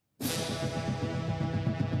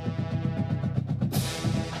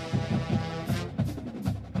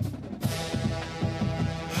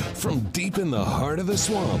From deep in the heart of the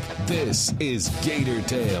swamp, this is Gator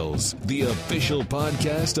Tales, the official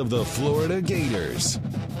podcast of the Florida Gators.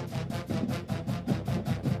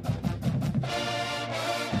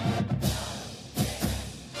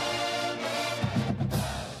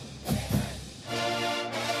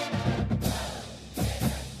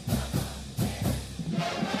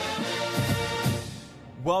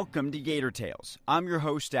 Welcome to Gator Tales. I'm your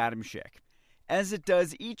host, Adam Schick. As it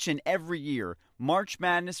does each and every year, March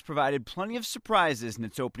Madness provided plenty of surprises in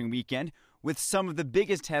its opening weekend, with some of the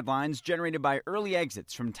biggest headlines generated by early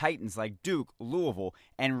exits from Titans like Duke, Louisville,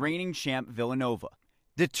 and reigning champ Villanova.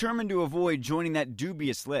 Determined to avoid joining that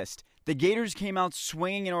dubious list, the Gators came out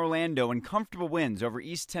swinging in Orlando in comfortable wins over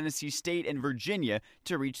East Tennessee State and Virginia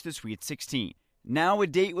to reach the Sweet 16. Now a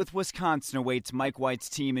date with Wisconsin awaits Mike White's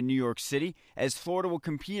team in New York City, as Florida will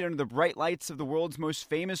compete under the bright lights of the world's most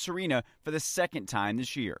famous arena for the second time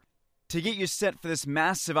this year. To get you set for this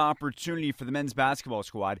massive opportunity for the men's basketball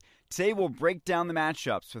squad, today we'll break down the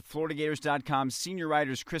matchups with FloridaGators.com's senior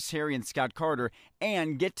writers Chris Harry and Scott Carter,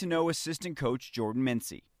 and get to know assistant coach Jordan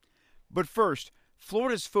Mincy. But first,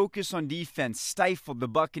 Florida's focus on defense stifled the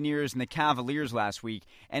Buccaneers and the Cavaliers last week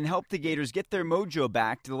and helped the Gators get their mojo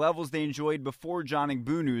back to the levels they enjoyed before John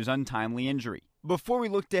Egbunu's untimely injury. Before we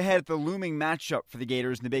looked ahead at the looming matchup for the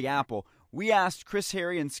Gators in the Big Apple, we asked Chris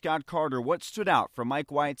Harry and Scott Carter what stood out from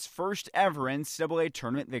Mike White's first ever NCAA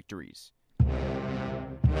tournament victories.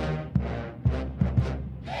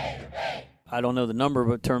 I don't know the number,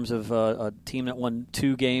 but in terms of a team that won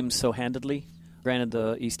 2 games so handedly. Granted,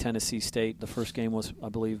 the East Tennessee State, the first game was, I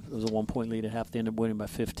believe, it was a 1-point lead at half. They ended up winning by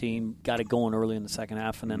 15. Got it going early in the second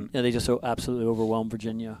half, and then they just absolutely overwhelmed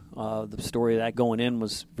Virginia. The story of that going in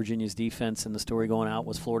was Virginia's defense, and the story going out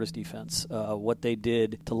was Florida's defense. What they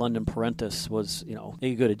did to London Parentis was, they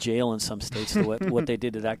could go to jail in some states. What they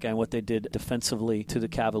did to that guy and what they did defensively to the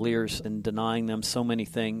Cavaliers and denying them so many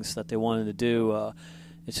things that they wanted to do.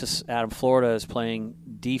 It's just Florida is playing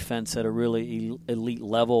defense at a really elite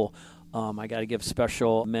level. I got to give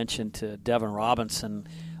special mention to Devin Robinson.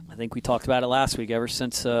 I think we talked about it last week. Ever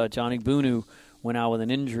since John Egbunu went out with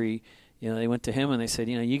an injury, they went to him and they said,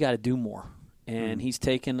 you got to do more. And he's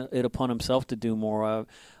taken it upon himself to do more.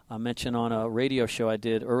 I mentioned on a radio show I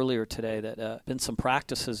did earlier today that been some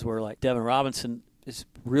practices where like Devin Robinson is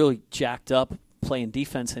really jacked up playing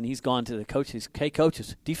defense, and he's gone to the coaches. Hey,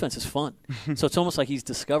 coaches, defense is fun. So it's almost like he's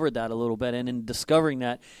discovered that a little bit, and in discovering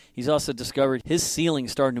that, he's also discovered his ceiling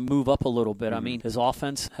starting to move up a little bit. I mean, his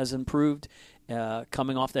offense has improved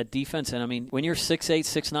coming off that defense, and I mean, when you're 6'8",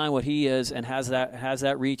 6'9", what he is, and has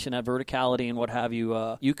that reach and that verticality and what have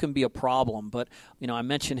you, you can be a problem. But I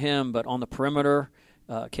mentioned him, but on the perimeter.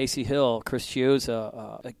 Casey Hill, Chris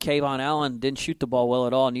Chiozza, Kayvon Allen didn't shoot the ball well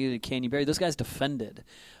at all, neither did Canyon Berry. Those guys defended.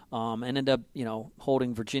 Ended up,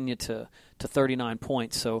 holding Virginia to 39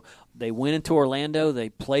 points. So they went into Orlando. They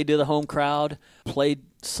played to the home crowd, played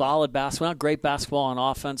solid basketball, not great basketball on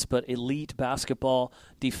offense, but elite basketball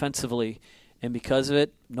defensively. And because of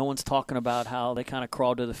it, no one's talking about how they kind of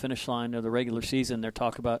crawled to the finish line of the regular season. They're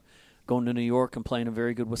talking about going to New York and playing a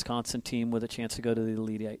very good Wisconsin team with a chance to go to the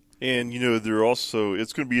Elite Eight. And, they're also –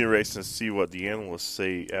 it's going to be interesting to see what the analysts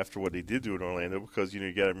say after what they did do in Orlando because,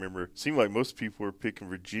 you got to remember, it seemed like most people were picking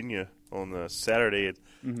Virginia on Saturday,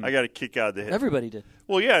 and I got a kick out of the head. Everybody did.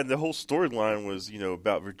 Well, yeah, and the whole storyline was,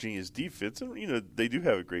 about Virginia's defense. And, they do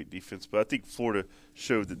have a great defense, but I think Florida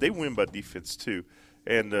showed that they win by defense too.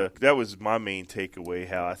 And that was my main takeaway,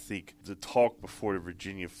 how I think the talk before the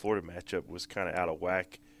Virginia-Florida matchup was kind of out of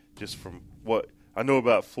whack just from what I know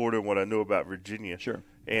about Florida and what I know about Virginia. Sure.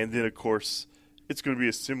 And then, of course, it's going to be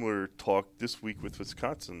a similar talk this week with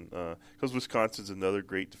Wisconsin because Wisconsin's another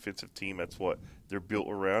great defensive team. That's what they're built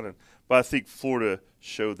around. But I think Florida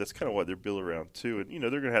showed that's kind of what they're built around too. And, they're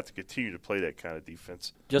going to have to continue to play that kind of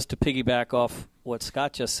defense. Just to piggyback off what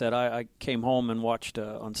Scott just said, I came home and watched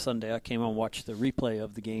on Sunday. I came home and watched the replay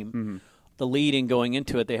of the game. Mm-hmm. The leading going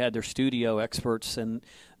into it, they had their studio experts, and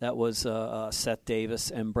that was Seth Davis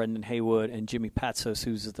and Brendan Haywood and Jimmy Patsos,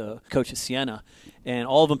 who's the coach of Siena. And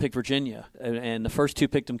all of them picked Virginia. And the first 2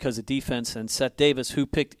 picked them because of defense. And Seth Davis, who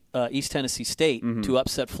picked East Tennessee State to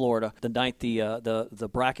upset Florida the night the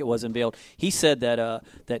bracket was unveiled, he said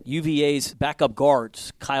that UVA's backup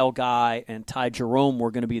guards, Kyle Guy and Ty Jerome, were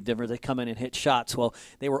going to be different. They come in and hit shots. Well,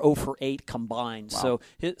 they were 0 for 8 combined. Wow.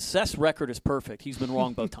 So Seth's record is perfect. He's been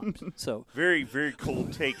wrong both times. So very, very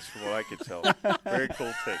cold takes from what I could tell. Very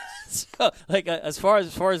cold takes. So, as far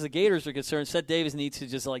as the Gators are concerned, Seth Davis needs to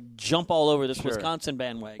just jump all over this Wisconsin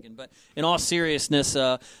bandwagon. But in all seriousness,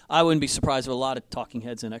 I wouldn't be surprised if a lot of talking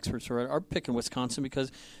heads and experts are picking Wisconsin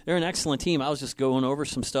because they're an excellent team. I was just going over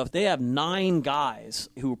some stuff. They have 9 guys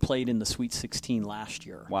who played in the Sweet 16 last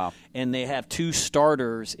year. Wow! And they have 2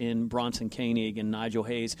 starters in Bronson Koenig and Nigel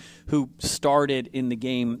Hayes who started in the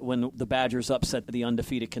game when the Badgers upset the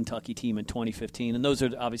undefeated Kentucky team in 2015. And those are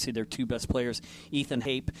obviously their 2 best players. Ethan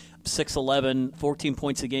Hape, 6'11", 14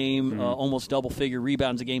 points a game, almost double-figure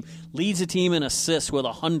rebounds a game, leads the team in assists with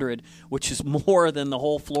 100, which is more than the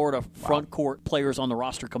whole Florida front court players on the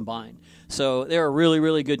roster combined. So they're a really,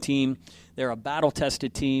 really good team. They're a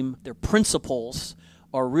battle-tested team. Their principles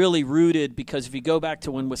are really rooted because if you go back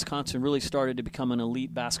to when Wisconsin really started to become an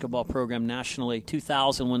elite basketball program nationally,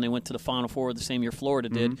 2000 when they went to the Final Four the same year Florida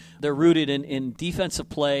did, they're rooted in defensive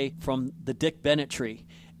play from the Dick Bennett tree.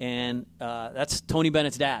 And that's Tony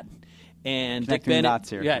Bennett's dad. And Dick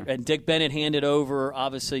Bennett, and Dick Bennett handed over,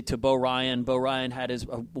 obviously, to Bo Ryan. Bo Ryan had a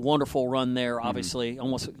wonderful run there, obviously,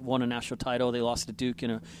 almost won a national title. They lost to Duke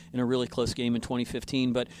in a really close game in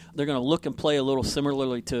 2015. But they're going to look and play a little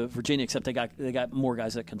similarly to Virginia, except they got more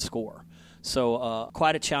guys that can score. So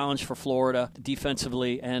quite a challenge for Florida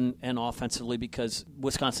defensively and offensively because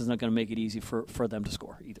Wisconsin's not going to make it easy for them to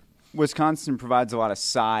score either. Wisconsin provides a lot of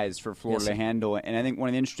size for Florida to handle, and I think one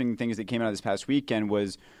of the interesting things that came out of this past weekend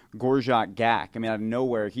was Gorjak Gak. I mean, out of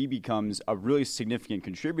nowhere, he becomes a really significant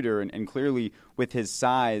contributor, and clearly with his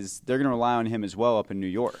size, they're going to rely on him as well up in New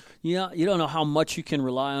York. Yeah, you don't know how much you can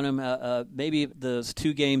rely on him. Maybe those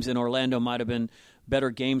 2 games in Orlando might have been better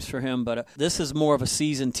games for him, but this is more of a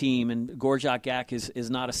seasoned team, and Gorjak Gak is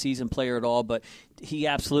not a seasoned player at all, but he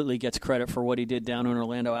absolutely gets credit for what he did down in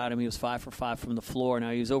Orlando. Adam, he was 5 for 5 from the floor.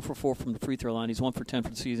 Now, he was 0 for 4 from the free throw line. He's 1 for 10 for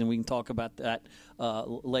the season. We can talk about that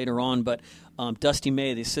later on, but Dusty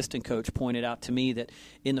May, the assistant coach, pointed out to me that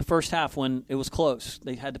in the first half when it was close,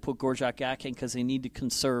 they had to put Gorjak Gak in because they need to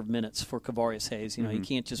conserve minutes for Kavarius Hayes. You know, he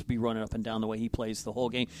can't just be running up and down the way he plays the whole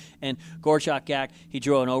game. And Gorjak Gak, he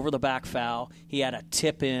drew an over-the-back foul. He had a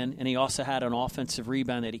tip in, and he also had an offensive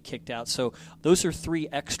rebound that he kicked out. So those are 3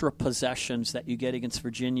 extra possessions that you get against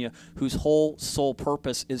Virginia, whose whole sole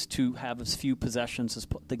purpose is to have as few possessions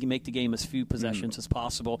to make the game as few possessions as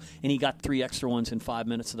possible. And he got 3 extra ones in 5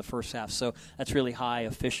 minutes of the first half. So that's really high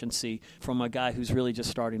efficiency from a guy who's really just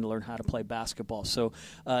starting to learn how to play basketball. So,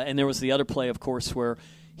 and there was the other play, of course, where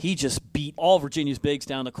he just beat all Virginia's bigs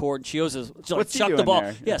down the court. And Chioza chucked the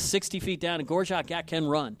ball, 60 feet down, and Gorjak Gak can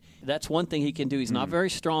run. That's one thing he can do. He's not very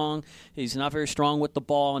strong. He's not very strong with the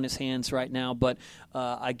ball in his hands right now, but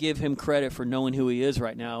I give him credit for knowing who he is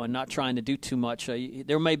right now and not trying to do too much.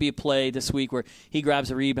 There may be a play this week where he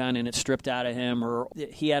grabs a rebound and it's stripped out of him, or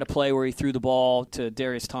he had a play where he threw the ball to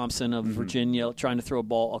Darius Thompson of Virginia, trying to throw a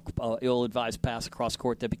ball, ill-advised pass across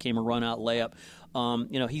court that became a run-out layup.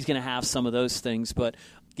 He's going to have some of those things, but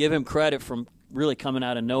give him credit from really coming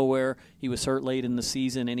out of nowhere. He was hurt late in the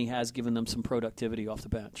season, and he has given them some productivity off the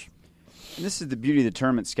bench. And this is the beauty of the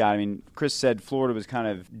tournament, Scott. I mean, Chris said Florida was kind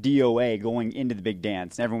of DOA going into the big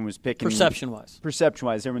dance, and everyone was picking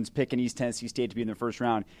perception-wise, everyone's picking East Tennessee State to be in the first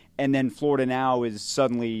round, and then Florida now is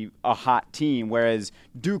suddenly a hot team, whereas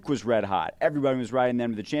Duke was red hot. Everybody was riding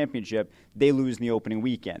them to the championship. They lose in the opening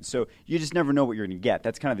weekend, so you just never know what you're going to get.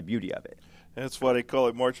 That's kind of the beauty of it. And that's why they call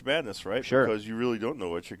it March Madness, right? Sure. Because you really don't know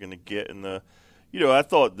what you're going to get. And, I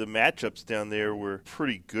thought the matchups down there were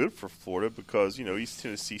pretty good for Florida because, East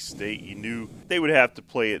Tennessee State, you knew they would have to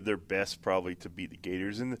play at their best probably to beat the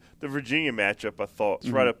Gators. And the Virginia matchup, I thought,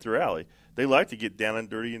 was right up their alley. They like to get down and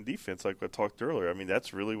dirty in defense like I talked earlier. I mean,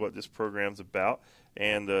 that's really what this program's about.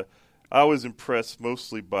 And I was impressed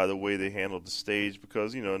mostly by the way they handled the stage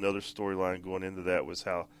because, another storyline going into that was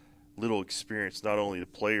how little experience not only the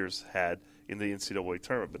players had in the NCAA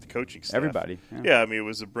tournament, but the coaching staff. Everybody. Yeah, I mean, it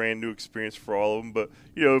was a brand new experience for all of them. But,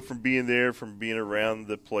 from being there, from being around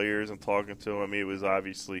the players and talking to them, I mean, it was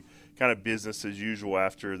obviously kind of business as usual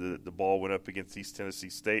after the ball went up against East Tennessee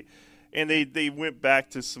State. And they went back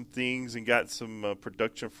to some things and got some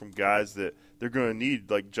production from guys that they're going to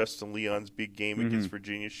need, like Justin Leon's big game against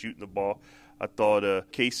Virginia, shooting the ball. I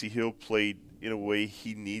thought Casey Hill played in a way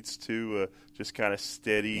he needs to, just kind of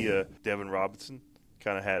steady. Devin Robinson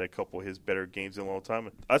kind of had a couple of his better games in a long time.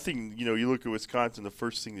 I think, you look at Wisconsin, the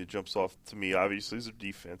first thing that jumps off to me, obviously, is their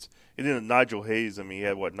defense. And then Nigel Hayes, I mean, he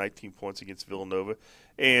had, 19 points against Villanova.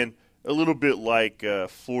 And a little bit like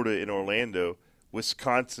Florida and Orlando,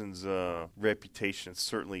 Wisconsin's reputation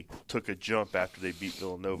certainly took a jump after they beat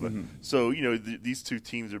Villanova. So, these two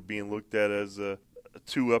teams are being looked at as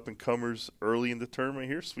two up-and-comers early in the tournament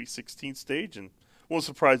here, Sweet 16 stage. And it won't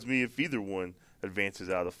surprise me if either one advances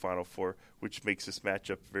out of the Final Four, which makes this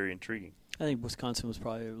matchup very intriguing. I think Wisconsin was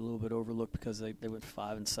probably a little bit overlooked because they went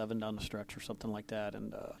 5-7 down the stretch or something like that,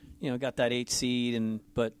 and got that 8 seed.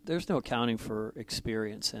 But there's no accounting for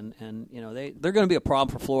experience, and they're going to be a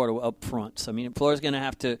problem for Florida up front. So I mean, Florida's going to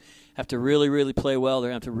have to really, really play well. They're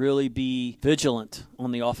going to have to really be vigilant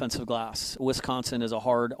on the offensive glass. Wisconsin is a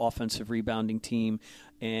hard offensive rebounding team,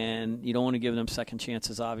 and you don't want to give them second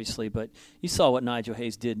chances, obviously. But you saw what Nigel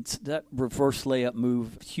Hayes did. That reverse layup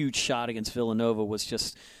move, huge shot against Villanova, was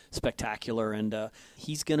just spectacular, and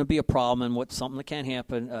he's going to be a problem, and something that can't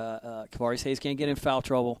happen. Kavarius Hayes can't get in foul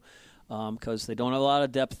trouble because they don't have a lot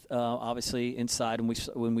of depth, obviously, inside. And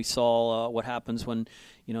when we saw what happens when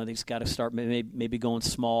they've got to start maybe going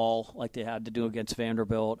small like they had to do against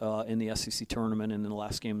Vanderbilt in the SEC tournament and in the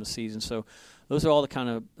last game of the season. So those are all the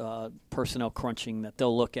kind of personnel crunching that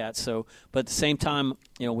they'll look at. So, but at the same time,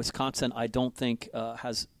 Wisconsin, I don't think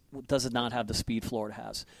does not have the speed Florida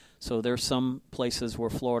has. So there's some places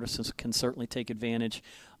where Florida can certainly take advantage.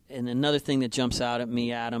 And another thing that jumps out at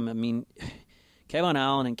me, Adam, I mean, Kevon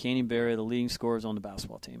Allen and Canyon Barry are the leading scorers on the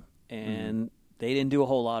basketball team. And they didn't do a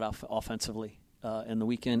whole lot offensively in the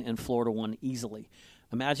weekend, and Florida won easily.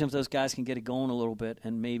 Imagine if those guys can get it going a little bit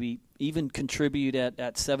and maybe even contribute at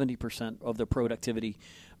 70% of their productivity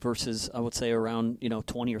versus, I would say, around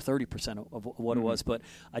 20 or 30% of what it was. But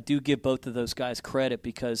I do give both of those guys credit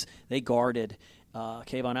because they guarded.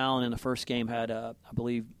 Kevon Allen in the first game had, I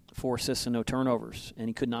believe, 4 assists and no turnovers, and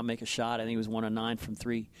he could not make a shot. I think he was 1 of 9 from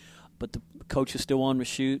 3. But the coaches still want him to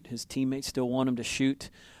shoot. His teammates still want him to shoot.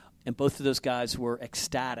 And both of those guys were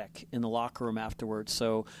ecstatic in the locker room afterwards.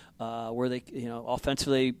 So where they,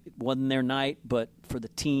 offensively, it wasn't their night, but for the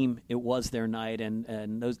team, it was their night.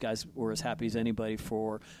 And those guys were as happy as anybody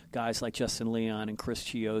for guys like Justin Leon and Chris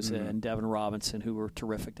Chiozza and Devin Robinson, who were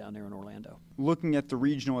terrific down there in Orlando. Looking at the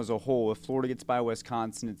regional as a whole, if Florida gets by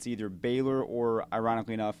Wisconsin, it's either Baylor or,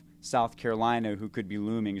 ironically enough, South Carolina, who could be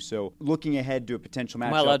looming. So looking ahead to a potential matchup.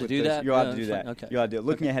 Am I allowed to do that? You're allowed to do that. Okay. You're allowed to do it.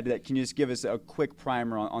 Looking ahead to that, can you just give us a quick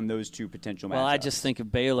primer on those two potential matchups? Well, I just think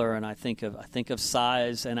of Baylor, and I think of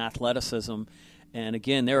size and athleticism. And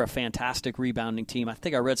again, they're a fantastic rebounding team. I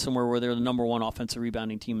think I read somewhere where they're the number 1 offensive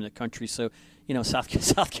rebounding team in the country. So,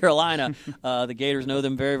 South Carolina, the Gators know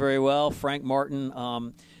them very, very well. Frank Martin,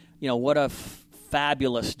 what a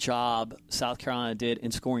fabulous job South Carolina did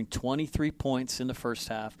in scoring 23 points in the first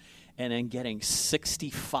half and then getting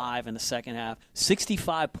 65 in the second half.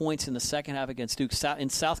 65 points in the second half against Duke. In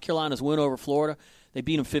South Carolina's win over Florida, they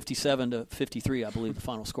beat them 57-53, I believe the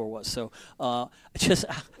final score was. So just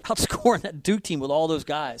outscoring that Duke team with all those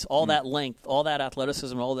guys, all that length, all that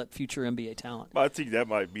athleticism, all that future NBA talent. Well, I think that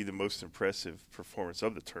might be the most impressive performance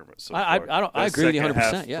of the tournament so I far. I agree with you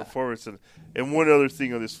 100%. Yeah. Performance. And one other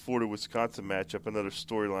thing on this Florida-Wisconsin matchup, another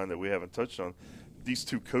storyline that we haven't touched on, these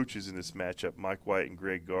two coaches in this matchup, Mike White and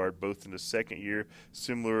Greg Gard, both in the second year,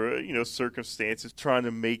 similar circumstances, trying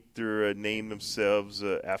to make their name themselves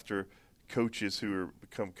after coaches who are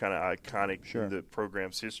become kind of iconic in the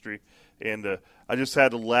program's history. And I just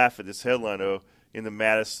had to laugh at this headline, in the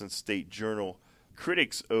Madison State Journal,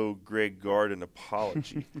 critics owe Greg Gard an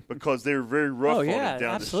apology because they were very rough on him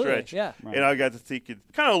down the stretch. Yeah. Right. And I got to thinking,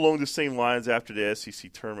 kind of along the same lines after the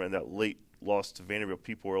SEC tournament and that late loss to Vanderbilt,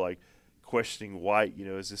 people were like, questioning White,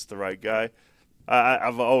 is this the right guy?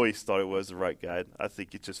 I've always thought it was the right guy. I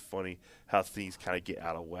think it's just funny how things kind of get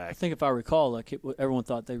out of whack. I think if I recall, everyone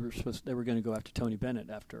thought they were going to go after Tony Bennett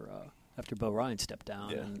after Bo Ryan stepped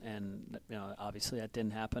down, and obviously that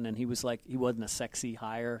didn't happen. And he wasn't a sexy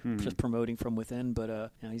hire, just promoting from within,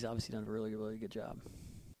 but he's obviously done a really, really good job.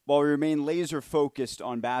 While we remain laser focused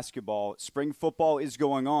on basketball, spring football is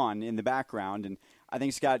going on in the background, and I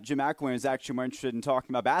think, Scott, Jim McElwain is actually more interested in talking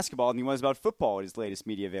about basketball than he was about football at his latest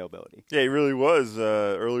media availability. Yeah, he really was.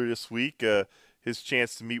 Earlier this week, his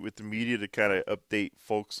chance to meet with the media to kind of update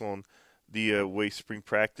folks on the way spring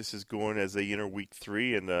practice is going as they enter week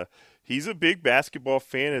 3. And he's a big basketball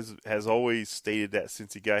fan, has always stated that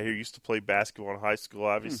since he got here. He used to play basketball in high school,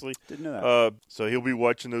 obviously. Didn't know that. So he'll be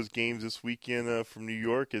watching those games this weekend from New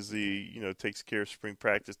York as he takes care of spring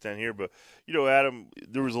practice down here. But, Adam,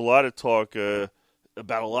 there was a lot of talk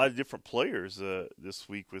about a lot of different players this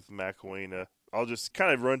week with McElwain. I'll just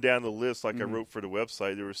kind of run down the list like I wrote for the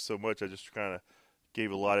website. There was so much. I just kind of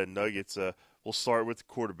gave a lot of nuggets. We'll start with the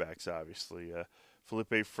quarterbacks, obviously.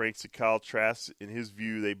 Felipe Franks and Kyle Trask, in his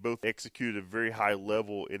view, they both executed at a very high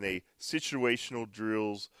level in a situational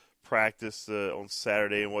drills practice on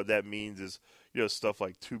Saturday. And what that means is, stuff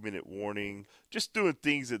like 2-minute warning, just doing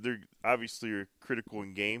things that they're obviously are critical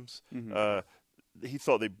in games. he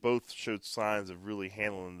thought they both showed signs of really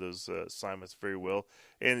handling those assignments very well.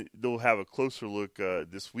 And they'll have a closer look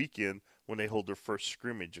this weekend when they hold their first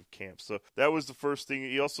scrimmage of camp. So that was the first thing.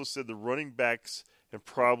 He also said the running backs and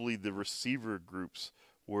probably the receiver groups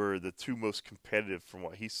were the two most competitive from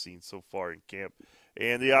what he's seen so far in camp.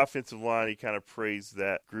 And the offensive line, he kind of praised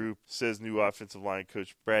that group. Says new offensive line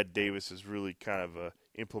coach Brad Davis has really kind of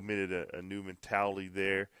implemented a new mentality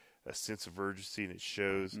there, a sense of urgency, and it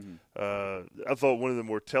shows. I thought one of the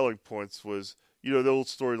more telling points was, the old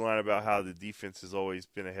storyline about how the defense has always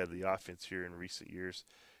been ahead of the offense here in recent years.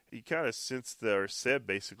 He kind of said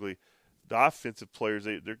basically, the offensive players,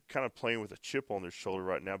 they're kind of playing with a chip on their shoulder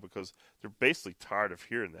right now because they're basically tired of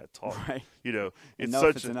hearing that talk. Right.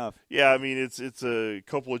 It's enough. Yeah, I mean, it's a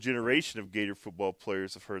couple of generation of Gator football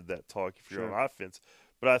players have heard that talk if you're on offense.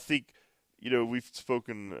 But I think, we've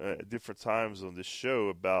spoken at different times on this show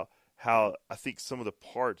about how I think some of the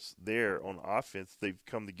parts there on offense, they've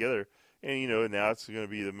come together. And, now it's going to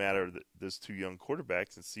be the matter of those two young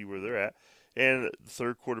quarterbacks and see where they're at. And the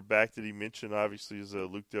third quarterback that he mentioned, obviously, is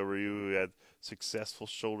Luke Del Rio, who had successful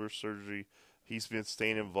shoulder surgery. He's been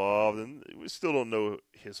staying involved, and we still don't know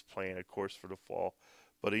his plan, of course, for the fall.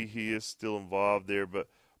 But he is still involved there. But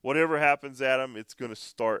whatever happens, Adam, it's going to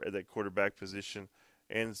start at that quarterback position.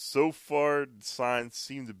 And so far, the signs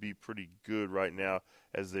seem to be pretty good right now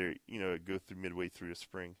as they go through midway through the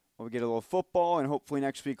spring. Well, we get a little football, and hopefully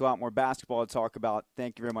next week a lot more basketball to talk about.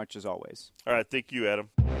 Thank you very much, as always. All right, thank you, Adam.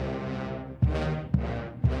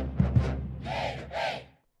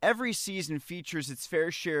 Every season features its fair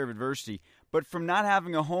share of adversity, but from not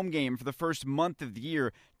having a home game for the first month of the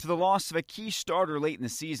year to the loss of a key starter late in the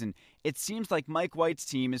season, it seems like Mike White's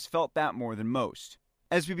team has felt that more than most.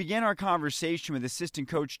 As we began our conversation with assistant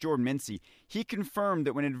coach Jordan Mincy, he confirmed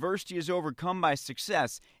that when adversity is overcome by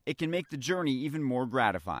success, it can make the journey even more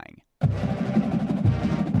gratifying.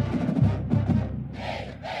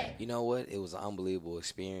 You know what? It was an unbelievable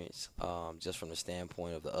experience, just from the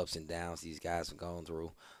standpoint of the ups and downs these guys have gone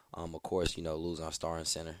through. Of course, losing our starting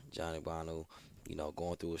center, Johnny Banu,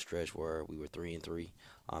 going through a stretch where we were 3-3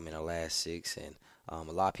 in our last 6, and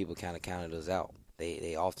a lot of people kind of counted us out.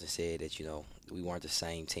 They often said that, we weren't the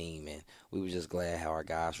same team, and we were just glad how our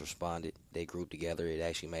guys responded. They grouped together. It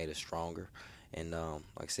actually made us stronger. And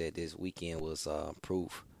like I said, this weekend was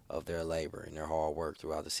proof of their labor and their hard work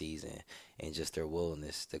throughout the season, and just their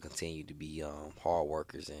willingness to continue to be hard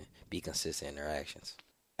workers and be consistent in their actions.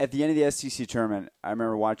 At the end of the SEC tournament, I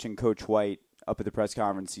remember watching Coach White up at the press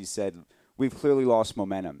conference. He said, we've clearly lost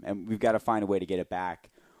momentum, and we've got to find a way to get it back.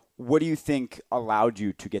 What do you think allowed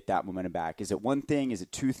you to get that momentum back? Is it one thing? Is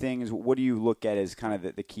it two things? What do you look at as kind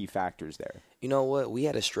of the key factors there? You know what? We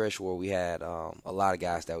had a stretch where we had a lot of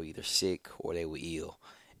guys that were either sick or they were ill.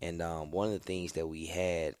 And one of the things that we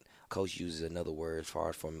had, Coach uses another word as far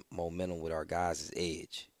as for momentum with our guys, is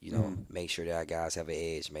edge. Make sure that our guys have an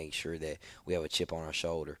edge, make sure that we have a chip on our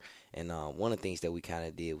shoulder. And one of the things that we kind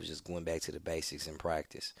of did was just going back to the basics in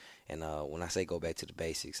practice. And when I say go back to the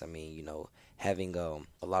basics, I mean, having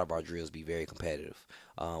a lot of our drills be very competitive,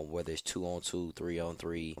 whether it's 2-on-2,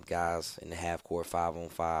 3-on-3, guys in the half court,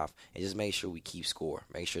 5-on-5, and just make sure we keep score.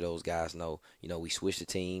 Make sure those guys know, we switch the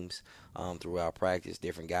teams throughout practice.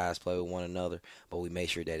 Different guys play with one another, but we make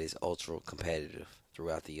sure that it's ultra competitive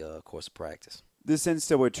throughout the course of practice. This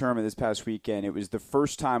NCAA tournament this past weekend, it was the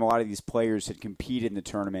first time a lot of these players had competed in the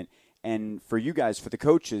tournament. And for you guys, for the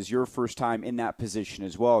coaches, your first time in that position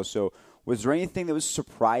as well. So was there anything that was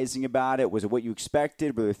surprising about it? Was it what you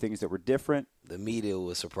expected? Were there things that were different? The media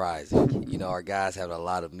was surprising. Our guys have a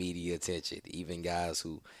lot of media attention, even guys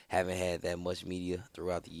who haven't had that much media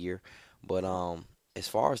throughout the year. But as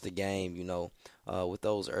far as the game, with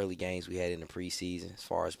those early games we had in the preseason, as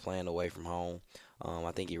far as playing away from home,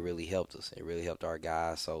 I think it really helped us. It really helped our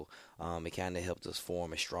guys. So it kind of helped us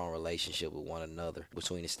form a strong relationship with one another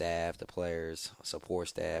between the staff, the players, support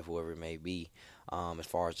staff, whoever it may be, as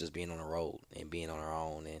far as just being on the road and being on our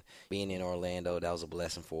own. And being in Orlando, that was a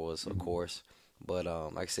blessing for us, of course. But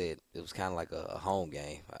like I said, it was kind of like a home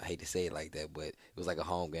game. I hate to say it like that, but it was like a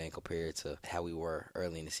home game compared to how we were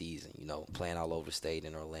early in the season, playing all over the state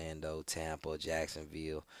in Orlando, Tampa,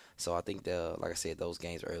 Jacksonville. So I think, like I said, those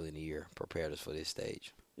games early in the year prepared us for this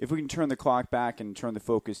stage. If we can turn the clock back and turn the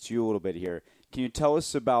focus to you a little bit here, can you tell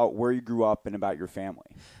us about where you grew up and about your family?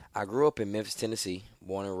 I grew up in Memphis, Tennessee,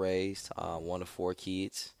 born and raised, one of 4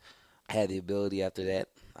 kids. I had the ability after that.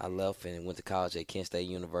 I left and went to college at Kent State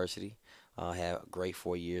University. Had a great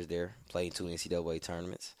 4 years there, played 2 NCAA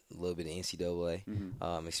tournaments, a little bit of NCAA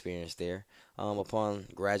experience there. Upon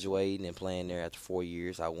graduating and playing there after 4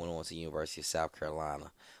 years, I went on to the University of South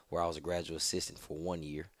Carolina, where I was a graduate assistant for 1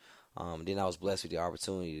 year. Then I was blessed with the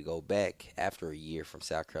opportunity to go back after a year from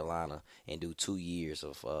South Carolina and do 2 years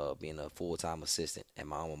of being a full-time assistant at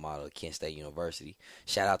my alma mater, Kent State University.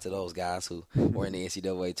 Shout out to those guys who were in the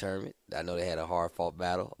NCAA tournament. I know they had a hard-fought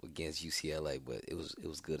battle against UCLA, but it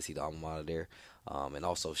was good to see the alma mater there. And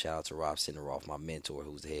also shout out to Rob Sinderoff, my mentor,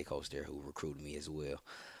 who's the head coach there, who recruited me as well.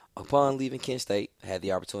 Upon leaving Kent State, I had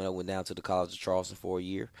the opportunity. I went down to the College of Charleston for a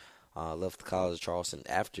year. Left the College of Charleston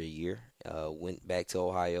after a year. Went back to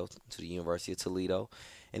Ohio to the University of Toledo.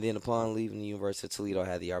 And then upon leaving the University of Toledo, I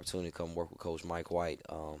had the opportunity to come work with Coach Mike White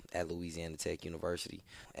at Louisiana Tech University.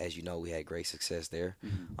 As you know, we had great success there.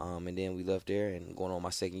 And then we left there and going on my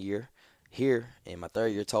second year here and my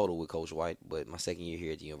third year total with Coach White, but my second year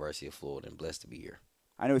here at the University of Florida, and blessed to be here.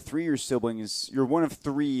 I know 3 of your siblings, you're one of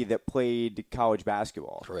 3 that played college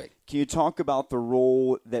basketball. Correct. Can you talk about the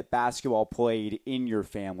role that basketball played in your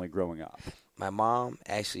family growing up? My mom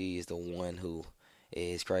actually is the one who,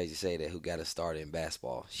 it's crazy to say that, who got us started in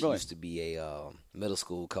basketball. She Really? used to be a middle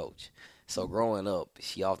school coach. So growing up,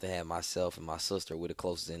 she often had myself and my sister, we're the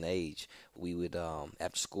closest in age. We would,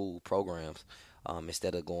 after school programs,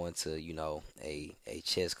 instead of going to, a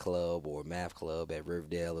chess club or math club at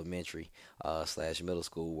Riverdale Elementary / middle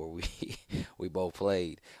school where we both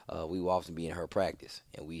played, we would often be in her practice.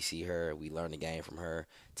 And we see her, we learn the game from her,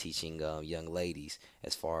 teaching young ladies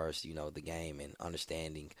as far as, the game and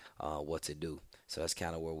understanding what to do. So that's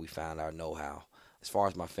kind of where we found our know-how. As far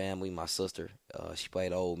as my family, my sister, she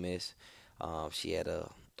played Ole Miss. She had a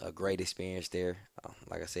great experience there.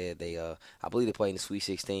 Like I said, I believe they played in the Sweet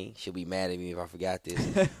 16. She'll be mad at me if I forgot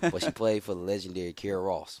this. But she played for the legendary Kara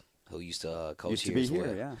Ross, who used to coach here as well.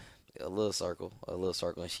 Here, yeah. A little circle.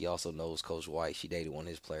 And she also knows Coach White. She dated one of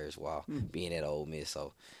his players while being at Ole Miss.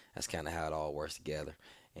 So that's kind of how it all works together.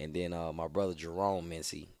 And then my brother Jerome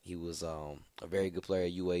Mincy, he was a very good player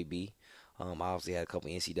at UAB. I obviously had a couple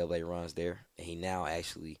NCAA runs there, and he now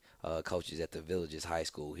actually coaches at the Villages High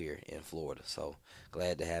School here in Florida. So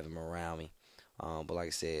glad to have him around me. But like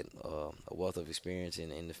I said, a wealth of experience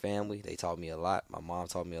in the family. They taught me a lot. My mom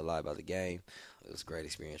taught me a lot about the game. It was a great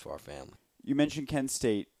experience for our family. You mentioned Kent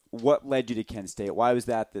State. What led you to Kent State? Why was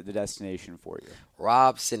that the destination for you?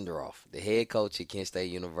 Rob Sinderoff, the head coach at Kent State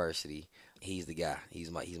University. He's the guy. He's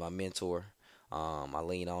my mentor. I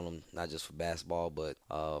lean on him not just for basketball, but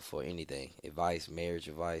for anything, advice, marriage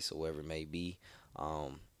advice, or whatever it may be.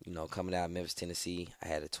 Coming out of Memphis, Tennessee, I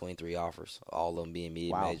had 23 offers, all of them being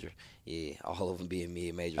mid-major. Wow. Yeah, all of them being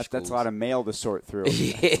mid-major schools. That's a lot of mail to sort through.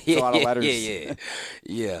 Yeah, that's a lot of letters.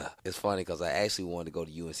 Yeah. It's funny because I actually wanted to go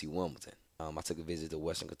to UNC Wilmington. I took a visit to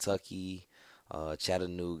Western Kentucky,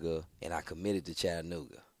 Chattanooga, and I committed to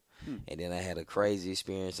Chattanooga. And then I had a crazy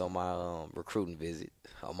experience on my recruiting visit,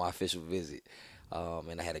 on my official visit.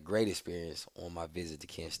 And I had a great experience on my visit to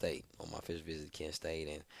Kent State,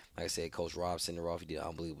 And like I said, Coach Rob Sinderoff, he did an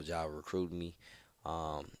unbelievable job of recruiting me,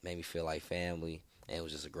 made me feel like family. And it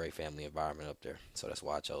was just a great family environment up there. So that's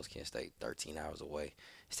why I chose Kent State, 13 hours away,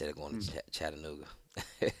 instead of going to Chattanooga.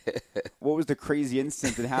 What was the crazy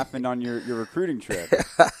incident that happened on your recruiting trip?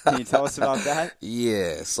 Can you tell us about that?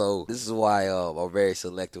 Yeah, so this is why I'm very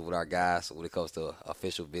selective with our guys when it comes to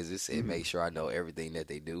official visits and make sure I know everything that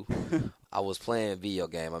they do. I was playing a video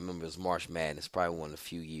game. I remember it was March Madness, probably one of the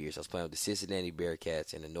few years. I was playing with the Cincinnati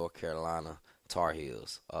Bearcats and the North Carolina Tar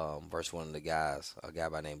Heels versus one of the guys, a guy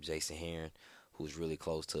by the name of Jason Heron, who was really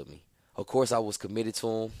close to me. Of course, I was committed to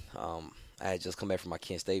him. I had just come back from my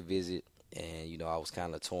Kent State visit. And, I was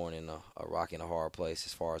kind of torn in a rock and a hard place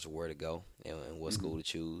as far as where to go and what school to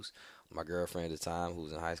choose. My girlfriend at the time, who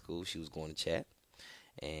was in high school, she was going to Chat.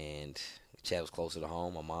 And Chat was closer to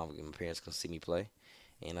home. My mom and my parents could see me play.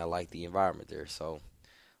 And I liked the environment there. So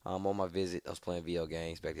on my visit, I was playing video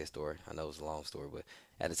games. Back to that story. I know it was a long story. But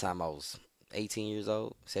at the time, I was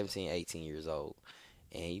 17, 18 years old.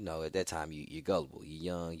 And, at that time, you're gullible.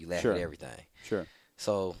 You're young. You laugh at everything. Sure.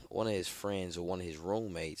 So one of his friends or one of his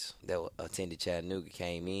roommates that attended Chattanooga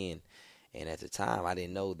came in, and at the time I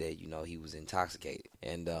didn't know that, he was intoxicated.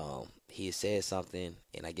 And he had said something,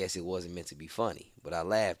 and I guess it wasn't meant to be funny, but I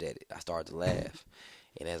laughed at it. I started to laugh.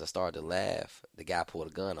 And as I started to laugh, the guy pulled a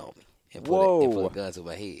gun on me and put a gun to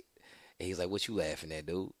my head. And he's like, "What you laughing at,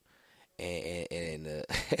 dude?" And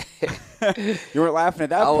you weren't laughing at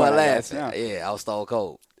that point. I wasn't laughing. Yeah, I was stone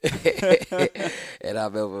cold. And I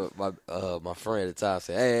remember my friend at the time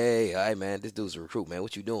said, hey, man, this dude's a recruit, man.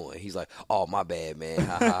 What you doing? He's like, "Oh, my bad, man.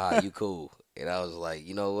 Ha, ha, ha, you cool." And I was like,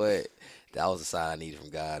 you know what? That was a sign I needed from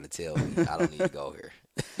God to tell me I don't need to go here.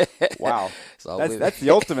 Wow. So that's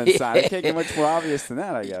the ultimate sign. It can't get much more obvious than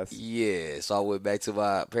that, I guess. Yeah. So I went back to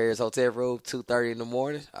my parents' hotel room, 2:30 in the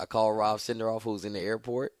morning. I called Rob Sinderoff, who's in the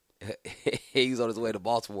airport. he was on his way to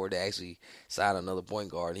Baltimore to actually sign another point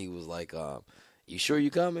guard. He was like, you sure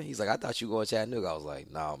you coming? He's like, I thought you were going to Chattanooga. I was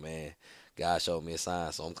like, no, man. God showed me a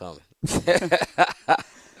sign, so I'm coming.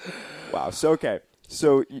 Wow. So, okay.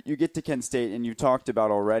 So you get to Kent State, and you talked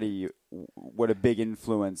about already what a big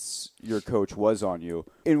influence your coach was on you.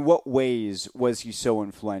 In what ways was he so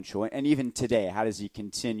influential? And even today, how does he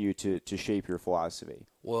continue to shape your philosophy?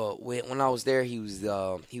 Well, when I was there, he was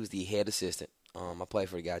the head assistant. I played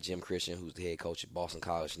for the guy Jim Christian, who's the head coach at Boston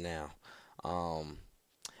College now.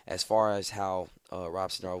 As far as how Rob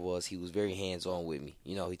Cinnardi was, he was very hands-on with me.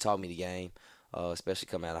 You know, he taught me the game, especially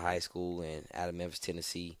coming out of high school and out of Memphis,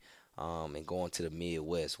 Tennessee, and going to the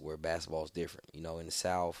Midwest where basketball is different. You know, in the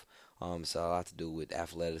South, it's a lot to do with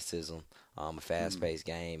athleticism, a fast-paced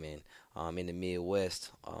game, and in the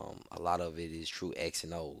Midwest, a lot of it is true X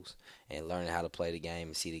and O's and learning how to play the game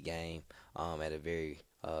and see the game at a very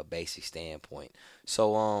basic standpoint.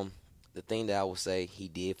 So the thing that I would say he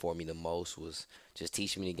did for me the most was just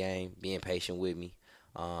teaching me the game, being patient with me,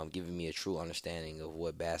 giving me a true understanding of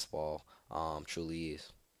what basketball truly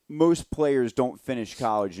is. Most players don't finish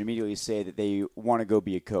college and immediately say that they want to go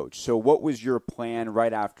be a coach. So what was your plan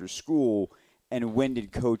right after school, and when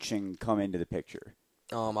did coaching come into the picture?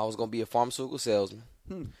 I was going to be a pharmaceutical salesman.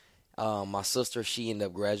 My sister, she ended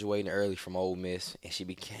up graduating early from Ole Miss, and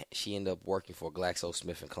she ended up working for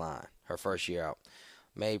GlaxoSmithKline her first year out.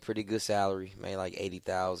 Made pretty good salary, made like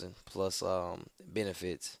 $80,000 plus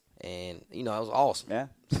benefits, and you know it was awesome. Yeah.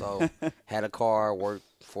 So had a car, worked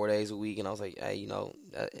 4 days a week, and I was like, hey,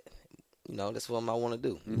 that's what I want to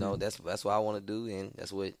do. You know, that's what I want to do, and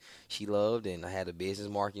that's what she loved. And I had a business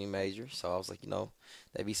marketing major, so I was like,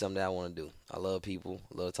 that'd be something that I want to do. I love people,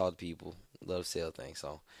 love to talk to people, love to sell things.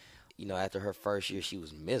 So, after her first year, she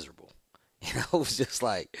was miserable. And I was just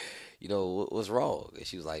like, what's wrong? And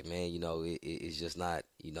she was like, man, it's just not,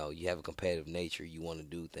 you have a competitive nature. You want to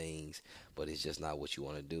do things, but it's just not what you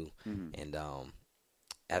want to do. And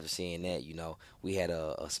after seeing that, we had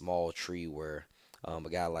a small tree where a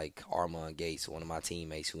guy like Armand Gates, one of my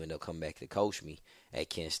teammates who ended up coming back to coach me at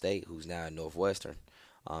Kent State, who's now at Northwestern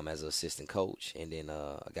as an assistant coach. And then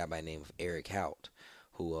a guy by the name of Eric Hout,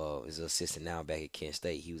 who is an assistant now back at Kent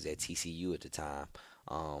State. He was at TCU at the time.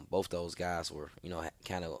 Both those guys were,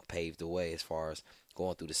 kind of paved the way as far as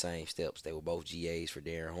going through the same steps. They were both GAs for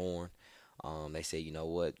Darren Horn. They said, you know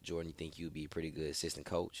what, Jordan, you think you'd be a pretty good assistant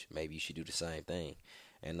coach? Maybe you should do the same thing.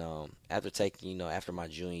 And after my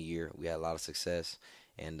junior year, we had a lot of success.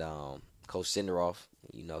 And Coach Senderoff,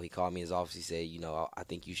 he called me in his office. He said, I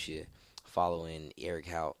think you should follow in Eric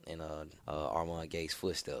Hout and Armand Gates'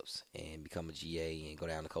 footsteps and become a GA and go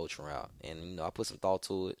down the coaching route. And, I put some thought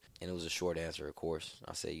to it, and it was a short answer, of course.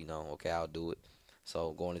 I said, okay, I'll do it.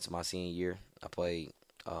 So going into my senior year, I played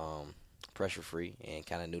pressure-free and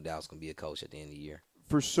kind of knew that I was going to be a coach at the end of the year.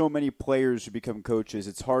 For so many players who become coaches,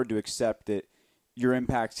 it's hard to accept that your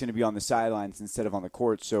impact's going to be on the sidelines instead of on the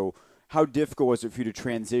court. So how difficult was it for you to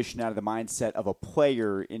transition out of the mindset of a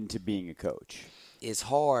player into being a coach? It's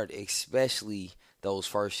hard, especially those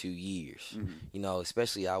first few years.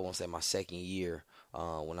 Especially I want to say my second year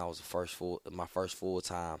when I was my first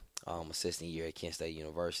full-time assistant year at Kent State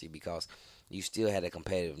University, because you still had a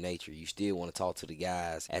competitive nature. You still want to talk to the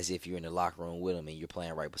guys as if you're in the locker room with them and you're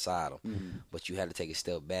playing right beside them. But you had to take a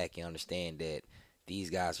step back and understand that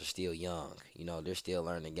these guys are still young. They're still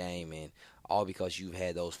learning the game, and all because you've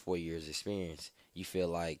had those 4 years experience, you feel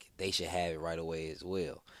like they should have it right away as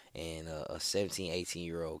well. And a 17,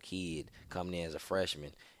 18-year-old kid coming in as a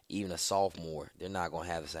freshman, even a sophomore, they're not going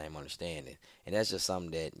to have the same understanding. And that's just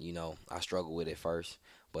something that, I struggled with at first.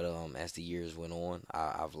 But as the years went on,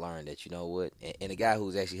 I've learned that, and the guy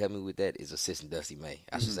who's actually helped me with that is Assistant Dusty May.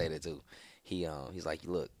 I should say that too. He's like,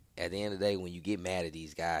 look, at the end of the day, when you get mad at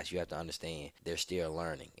these guys, you have to understand they're still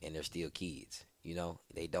learning and they're still kids.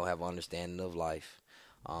 They don't have an understanding of life.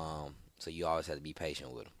 So you always have to be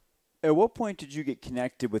patient with them. At what point did you get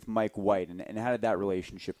connected with Mike White, and how did that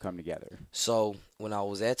relationship come together? So when I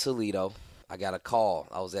was at Toledo, I got a call.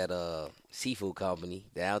 I was at a seafood company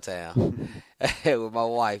downtown with my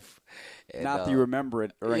wife. And, not that you remember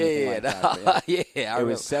it or anything like that. Yeah, it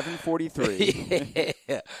was 7:43.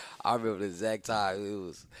 Yeah, I remember the exact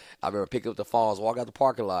time. I remember picking up the phone. I was walking out the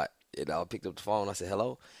parking lot, and I picked up the phone. I said,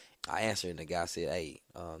 hello. I answered, and the guy said, hey,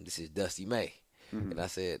 this is Dusty May. And I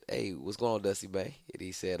said, hey, what's going on, Dusty May? And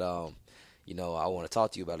he said, I want to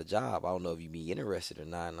talk to you about a job. I don't know if you'd be interested or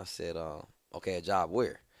not. And I said, okay, a job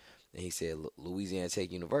where? And he said, Louisiana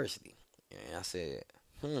Tech University. And I said,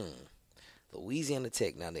 Louisiana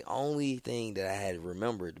Tech. Now, the only thing that I had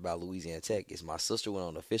remembered about Louisiana Tech is my sister went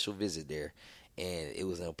on an official visit there and it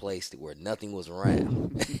was in a place where nothing was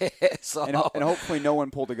around. So and hopefully no one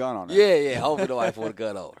pulled a gun on her. Yeah, hopefully nobody pulled a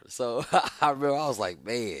gun on her. So I remember I was like,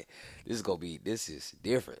 man, this is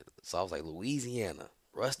different. So I was like, Louisiana,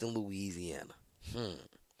 Ruston, Louisiana.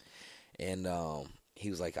 And he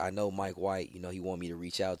was like, I know Mike White, he wanted me to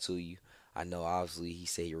reach out to you. I know, obviously, he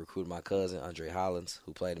said he recruited my cousin, Andre Hollins,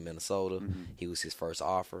 who played in Minnesota. Mm-hmm. He was his first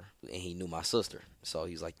offer, and he knew my sister. So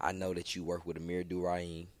he's like, I know that you work with Amir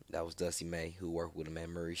Duraim. That was Dusty May, who worked with him at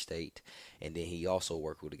Murray State. And then he also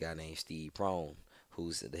worked with a guy named Steve Prohn,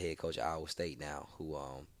 who's the head coach at Iowa State now, who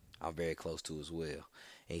I'm very close to as well.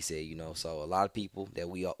 And he said, so a lot of people that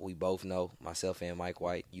we both know, myself and Mike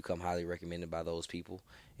White, you come highly recommended by those people.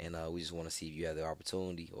 And we just want to see if you have the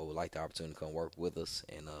opportunity or would like the opportunity to come work with us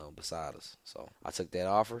and beside us. So I took that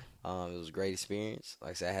offer. It was a great experience.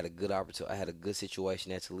 Like I said, I had a good opportunity. I had a good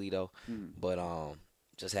situation at Toledo. But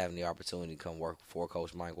just having the opportunity to come work for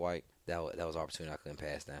Coach Mike White, that was an opportunity I couldn't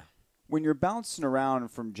pass down. When you're bouncing around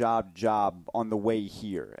from job to job on the way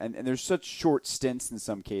here, and there's such short stints in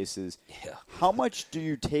some cases, how much do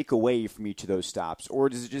you take away from each of those stops? Or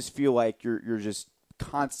does it just feel like you're just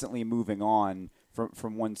constantly moving on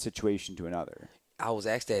from one situation to another? I was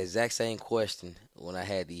asked that exact same question when I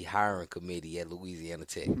had the hiring committee at Louisiana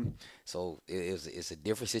Tech. So it's a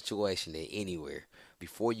different situation than anywhere.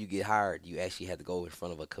 Before you get hired, you actually have to go in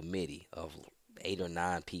front of a committee of 8 or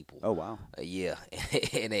 9 people. Oh, wow. Yeah.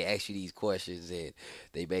 And they ask you these questions, and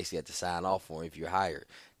they basically have to sign off for them if you're hired.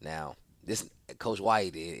 Now, this Coach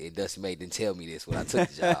White and Dusty May didn't tell me this when I took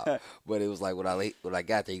the job. But it was like when I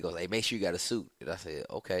got there, he goes, hey, make sure you got a suit. And I said,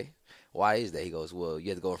 okay. Why is that? He goes, well, you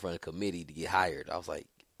have to go in front of a committee to get hired. I was like,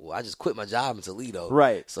 well, I just quit my job in Toledo.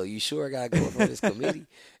 Right. So you sure I got to go in front of this committee?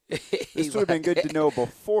 This would have been good to know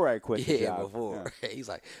before I quit the job. Before. Yeah. He's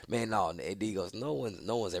like, man, no. And he goes, no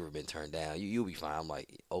one's ever been turned down. You'll be fine. I'm like,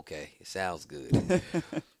 okay, it sounds good.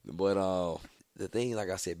 But the thing, like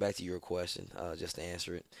I said, back to your question, just to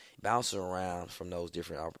answer it, bouncing around from those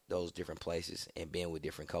different places and being with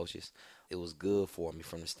different coaches, it was good for me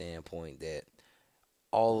from the standpoint that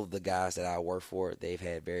all of the guys that I work for, they've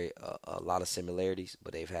had a lot of similarities,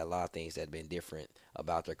 but they've had a lot of things that have been different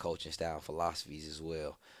about their coaching style and philosophies as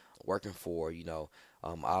well. Working for,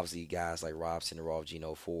 obviously guys like Rob Cinderov,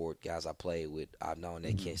 Gino Ford, guys I played with, I've known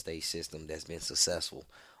that Kent State system that's been successful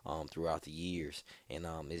throughout the years, and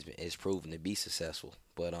it's proven to be successful.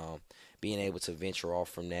 But being able to venture off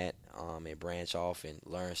from that and branch off and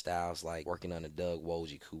learn styles like working under Doug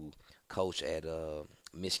Wojcik, who coached at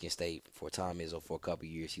Michigan State for Tom Izzo for a couple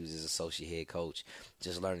of years. He was his associate head coach,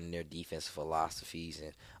 just learning their defensive philosophies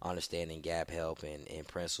and understanding gap help and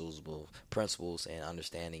principles and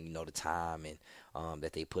understanding, the time and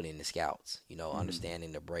that they put in the scouts,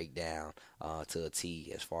 understanding the breakdown to a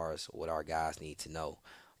T as far as what our guys need to know.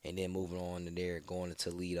 And then moving on to there, going to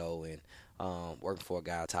Toledo and working for a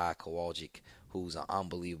guy, Ty Kowalczyk, who's an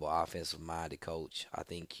unbelievable offensive-minded coach. I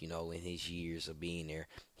think, in his years of being there,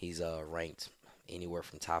 he's ranked anywhere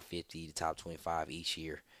from top 50 to top 25 each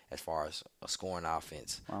year as far as a scoring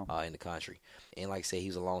offense in the country. And like I said, he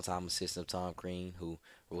was a long-time assistant of Tom Crean, who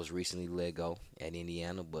was recently let go at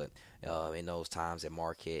Indiana. But in those times at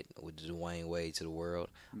Marquette with Dwayne Wade to the world,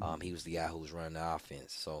 he was the guy who was running the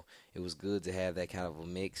offense. So it was good to have that kind of a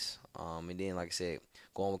mix. And then, like I said,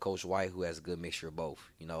 going with Coach White, who has a good mixture of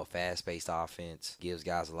both. A fast-paced offense, gives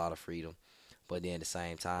guys a lot of freedom. But then at the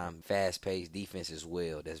same time, fast-paced defense as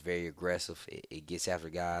well. That's very aggressive. It gets after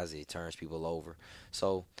guys. It turns people over.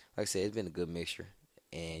 So, like I said, it's been a good mixture.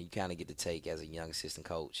 And you kind of get to take, as a young assistant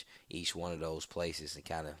coach, each one of those places and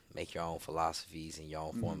kind of make your own philosophies and your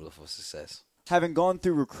own formula for success. Having gone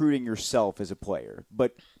through recruiting yourself as a player,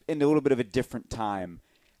 but in a little bit of a different time,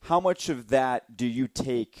 how much of that do you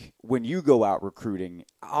take when you go out recruiting?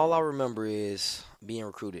 All I remember is being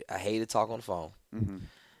recruited. I hated talking on the phone. Mm-hmm.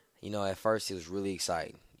 At first it was really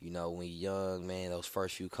exciting. When you're young, man, those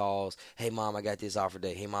first few calls, hey, Mom, I got this offer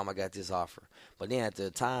today. Hey, Mom, I got this offer. But then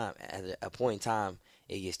at a point in time,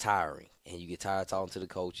 it gets tiring. And you get tired of talking to the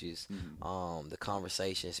coaches. Mm-hmm. The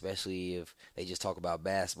conversation, especially if they just talk about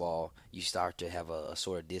basketball, you start to have a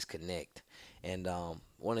sort of disconnect. And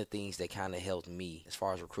one of the things that kind of helped me as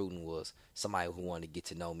far as recruiting was somebody who wanted to get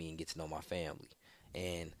to know me and get to know my family.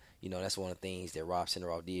 And that's one of the things that Rob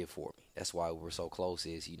Cinderov did for me. That's why we're so close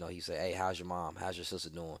is, he said, hey, how's your mom? How's your sister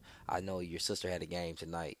doing? I know your sister had a game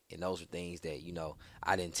tonight. And those are things that,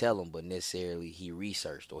 I didn't tell him, but necessarily he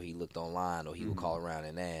researched or he looked online or he would call around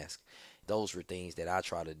and ask. Those were things that I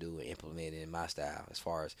try to do and implement in my style as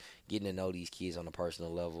far as getting to know these kids on a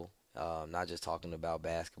personal level not just talking about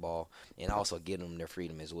basketball, and also giving them their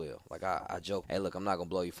freedom as well. Like I joke, hey, look, I'm not gonna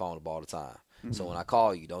blow your phone up all the time. Mm-hmm. So when I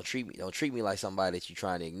call you, don't treat me like somebody that you're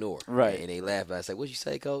trying to ignore. Right. And they laugh. And I say, "What you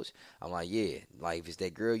say, Coach?" I'm like, "Yeah, like if it's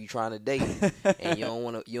that girl you trying to date, and you don't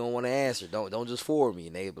want to answer, don't just forward me."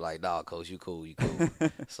 And they be like, "Dog, Coach, you cool."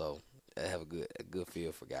 So I have a good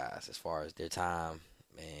feel for guys as far as their time,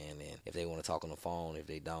 man, and if they want to talk on the phone, if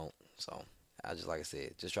they don't. So I just, like I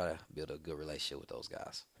said, just try to build a good relationship with those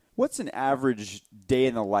guys. What's an average day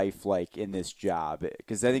in the life like in this job?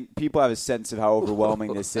 Because I think people have a sense of how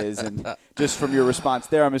overwhelming this is, and just from your response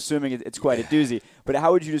there, I'm assuming it's quite a doozy. But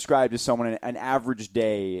how would you describe to someone an average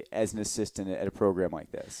day as an assistant at a program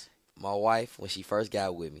like this? My wife, when she first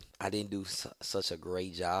got with me, I didn't do such a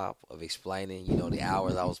great job of explaining, the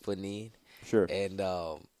hours I was putting in. Sure. And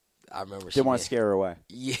I remember didn't want to scare her away.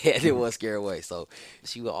 Yeah, didn't want to scare her away. So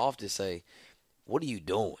she would often say, "What are you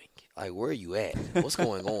doing? Like, where are you at? What's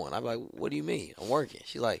going on?" I'm like, "What do you mean? I'm working."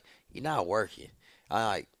 She's like, "You're not working." I'm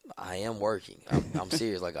like, "I am working. I'm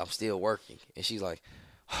serious. Like, I'm still working." And she's like,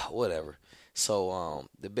 "Whatever." So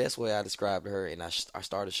the best way I described to her, and I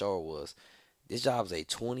started to show her, was this job is a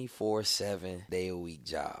 24/7 day-a-week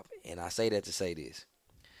job. And I say that to say this.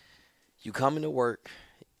 You come into work,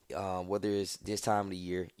 whether it's this time of the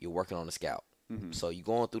year, you're working on the scout. Mm-hmm. So you're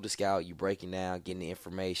going through the scout, you're breaking down, getting the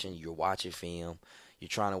information, you're watching film. You're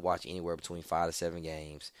trying to watch anywhere between 5 to 7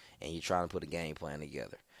 games, and you're trying to put a game plan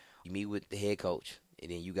together. You meet with the head coach, and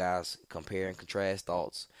then you guys compare and contrast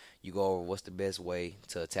thoughts. You go over what's the best way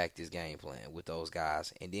to attack this game plan with those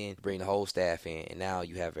guys, and then bring the whole staff in. And now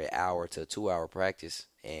you have an hour to 2-hour practice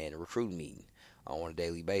and a recruiting meeting on a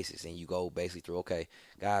daily basis. And you go basically through, okay,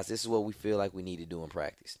 guys, this is what we feel like we need to do in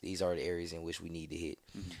practice. These are the areas in which we need to hit.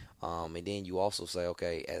 Mm-hmm. And then you also say,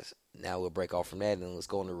 okay, now we'll break off from that, and let's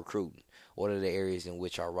go into recruiting. What are the areas in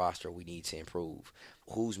which our roster we need to improve?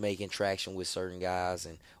 Who's making traction with certain guys,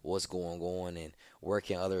 and what's going on, and where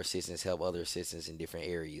can other assistants help other assistants in different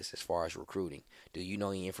areas as far as recruiting? Do you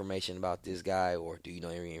know any information about this guy, or do you know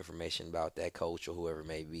any information about that coach or whoever it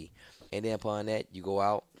may be? And then upon that, you go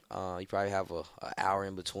out. You probably have an hour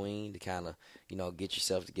in between to kind of, get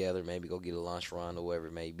yourself together, maybe go get a lunch run or whatever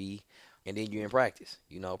it may be. And then you're in practice.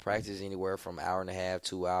 Practice anywhere from an hour and a half,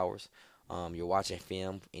 2 hours. You're watching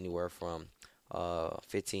film anywhere from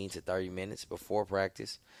 15 to 30 minutes before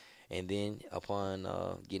practice. And then upon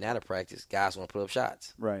getting out of practice, guys want to put up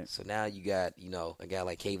shots. Right. So now you got, a guy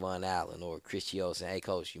like Kayvon Allen or Chris Chio saying, "Hey,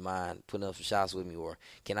 Coach, you mind putting up some shots with me? Or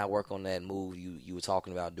can I work on that move you were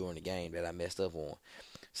talking about during the game that I messed up on?"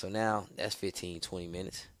 So now that's 15, 20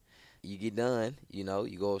 minutes. You get done, you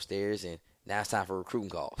go upstairs, and now it's time for recruiting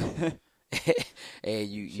calls. And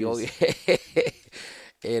you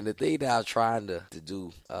and the thing that I'm trying to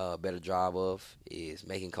do a better job of is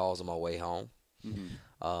making calls on my way home.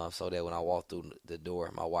 Mm-hmm. So that when I walk through the door,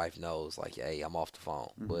 my wife knows, like, hey, I'm off the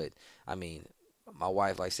phone. Mm-hmm. But, I mean, my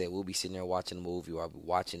wife, like I said, we'll be sitting there watching a movie, or I'll be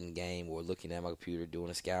watching the game, or looking at my computer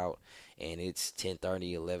doing a scout, and it's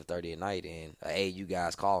 10:30, 11:30 at night, and hey, you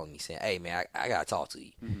guys calling me saying, "Hey, man, I got to talk to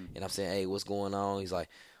you." Mm-hmm. And I'm saying, "Hey, what's going on?" He's like,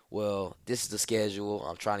 "Well, this is the schedule.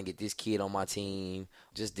 I'm trying to get this kid on my team,"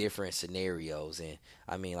 just different scenarios. And,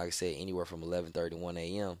 I mean, like I said, anywhere from 11:30 to 1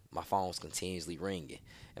 a.m., my phone's continuously ringing.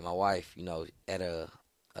 And my wife, at a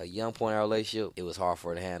young point in our relationship, it was hard for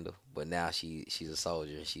her to handle. But now she's a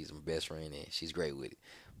soldier, and she's my best friend, and she's great with it.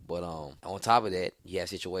 But on top of that, you have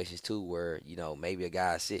situations, too, where, maybe a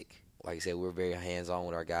guy's sick. Like I said, we're very hands-on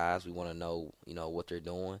with our guys. We want to know, what they're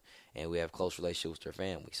doing, and we have close relationships with their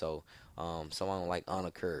family. So someone like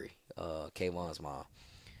Anna Curry, Kayvon's mom,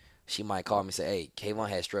 she might call me and say, "Hey, Kayvon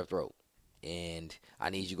has strep throat, and I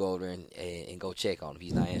need you to go over there and go check on him.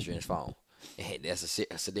 He's not answering his phone." And that's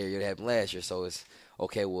a scenario that happened last year. So it's,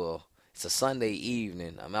 okay, well, it's a Sunday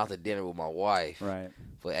evening. I'm out to dinner with my wife. Right.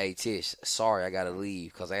 But, hey, Tish, sorry, I got to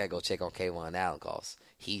leave because I got to go check on Kayvon Allen because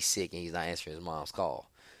he's sick and he's not answering his mom's call.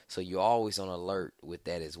 So you're always on alert with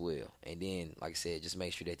that as well. And then, like I said, just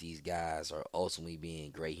make sure that these guys are ultimately being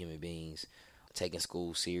great human beings, taking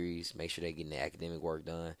school serious, make sure they're getting the academic work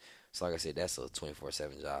done. So, like I said, that's a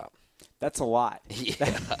 24/7 job. That's a lot.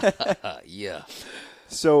 Yeah. Yeah.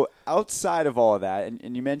 So outside of all of that,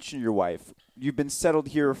 and you mentioned your wife, you've been settled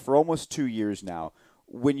here for almost 2 years now.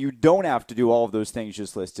 When you don't have to do all of those things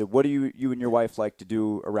just listed, what do you and your wife like to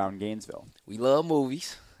do around Gainesville? We love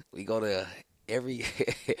movies. We go to every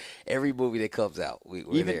movie that comes out.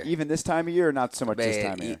 We're there. Even this time of year, or not so much this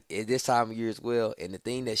time of year? This time of year as well. And the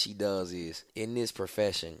thing that she does is, in this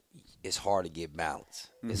profession, it's hard to get balance.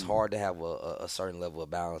 Mm-hmm. It's hard to have a certain level of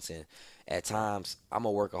balance. And at times, I'm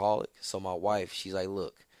a workaholic. So my wife, she's like,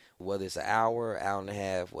 "Look, whether it's an hour and a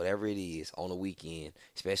half, whatever it is, on the weekend,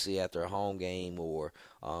 especially after a home game or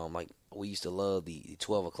like we used to love the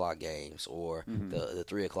 12 o'clock games or the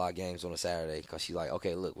 3 o'clock games on a Saturday because she's like,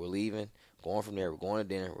 okay, look, we're leaving, going from there, we're going to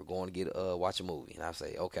dinner, we're going to get watch a movie. And I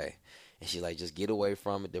say, okay. And she's like, just get away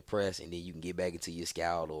from it, depressed, and then you can get back into your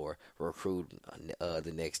scout or recruit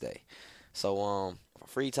the next day. So for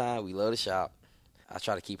free time, we love to shop. I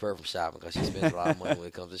try to keep her from shopping because she spends a lot of money when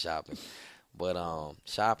it comes to shopping. But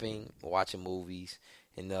shopping, watching movies,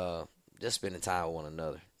 and just spending time with one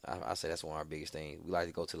another. I say that's one of our biggest things. We like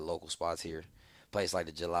to go to the local spots here, place like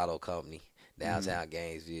the Gelato Company, downtown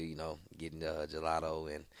Gainesville, getting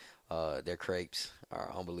gelato, and their crepes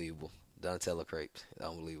are unbelievable. Donatella crepes,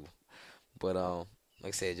 unbelievable. But like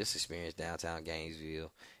I said, just experience downtown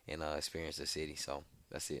Gainesville and experience the city. So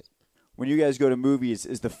that's it. When you guys go to movies,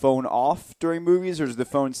 is the phone off during movies, or does the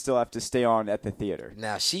phone still have to stay on at the theater?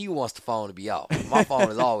 Now, she wants the phone to be off. My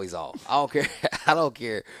phone is always off. I don't care. I don't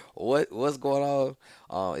care what's going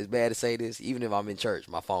on. It's bad to say this. Even if I'm in church,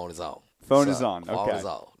 my phone is on. Phone is on. Okay. Phone is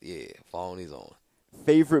on. Yeah, phone is on.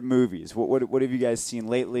 Favorite movies? What have you guys seen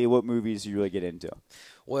lately? What movies do you really get into?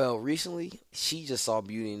 Well, recently, she just saw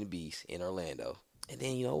Beauty and the Beast in Orlando. And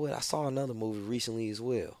then, you know what? I saw another movie recently as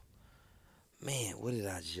well. Man, what did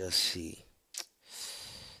I just see?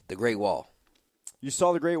 The Great Wall. You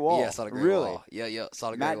saw The Great Wall? Yeah, I saw The Great really? Wall. Yeah,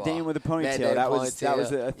 saw The Great Matt Wall. Damon with a ponytail. That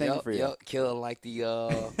was a thing for you. Yep, killing like the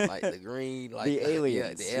like the green, like the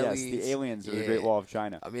aliens. Yeah, the aliens. Yes, the aliens of the Great Wall of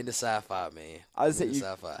China. I'm into sci-fi, man. I was saying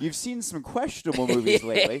you've seen some questionable movies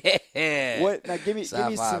lately. What? Now give me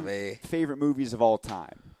some favorite movies of all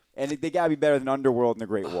time, and they gotta be better than Underworld and The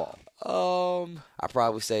Great Wall. I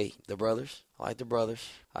probably say The Brothers. I like The Brothers.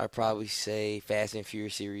 I'd probably say Fast and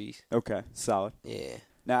Furious series. Okay, solid. Yeah.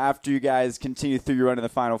 Now, after you guys continue through your run to the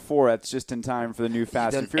Final Four, that's just in time for the new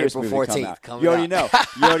Fast and Furious April movie 14th, to come out. You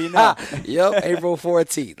already know. Yep, April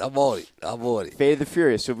 14th. I'm on it. Fate of the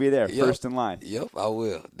Furious will be there, first in line. Yep, I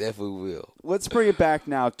will. Definitely will. Let's bring it back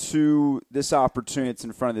now to this opportunity that's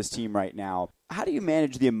in front of this team right now. How do you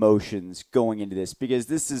manage the emotions going into this? Because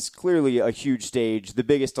this is clearly a huge stage, the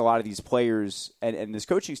biggest a lot of these players and this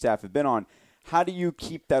coaching staff have been on. How do you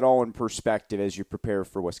keep that all in perspective as you prepare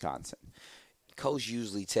for Wisconsin? Coach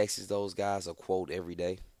usually texts those guys a quote every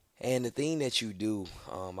day. And the thing that you do,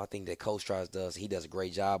 I think that Coach does a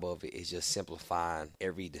great job of it, is just simplifying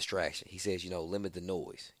every distraction. He says, limit the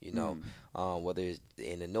noise, whether it's,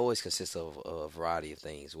 and the noise consists of a variety of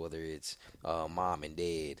things, whether it's mom and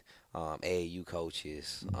dad, AAU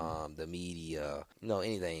coaches, the media,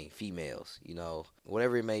 anything, females,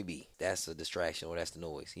 whatever it may be. That's a distraction or that's the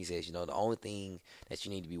noise. He says, the only thing that you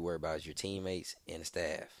need to be worried about is your teammates and the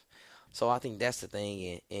staff. So I think that's the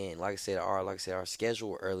thing, and like I said, our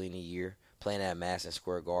schedule early in the year, playing at Madison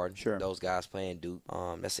Square Garden. Sure. Those guys playing Duke.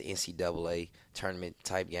 That's an NCAA tournament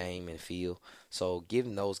type game and feel. So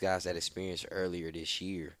giving those guys that experience earlier this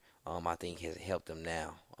year, I think has helped them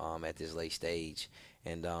now at this late stage.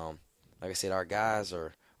 And like I said, our guys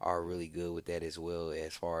are really good with that as well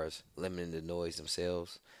as far as limiting the noise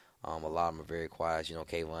themselves. A lot of them are very quiet.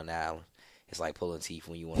 Kayvon Allen. It's like pulling teeth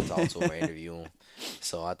when you want to talk to him or interview him.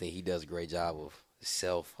 So I think he does a great job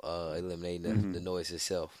of eliminating the noise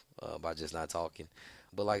himself by just not talking.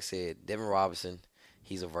 But like I said, Devin Robinson,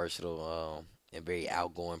 he's a versatile and very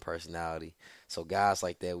outgoing personality. So guys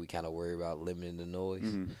like that, we kind of worry about limiting the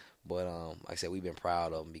noise. But like I said, we've been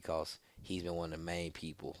proud of him because he's been one of the main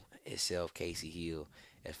people, himself, Casey Hill,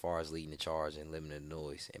 as far as leading the charge and limiting the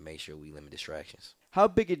noise and make sure we limit distractions. How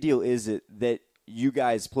big a deal is it that you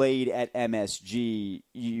guys played at MSG,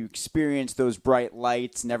 you experienced those bright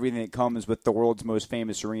lights and everything that comes with the world's most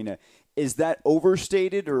famous arena? Is that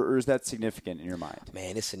overstated or is that significant in your mind?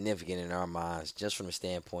 Man, it's significant in our minds just from the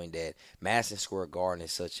standpoint that Madison Square Garden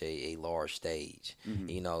is such a large stage.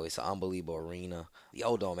 It's an unbelievable arena. The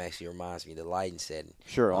O Dome actually reminds me of the lighting setting.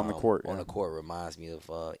 Sure, on the court. On the court reminds me of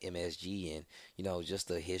MSG and, just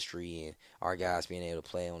the history and our guys being able to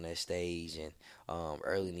play on that stage and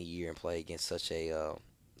early in the year and play against such a,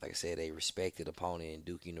 like I said, a respected opponent in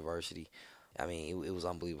Duke University. I mean, it was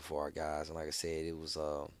unbelievable for our guys. And like I said, it was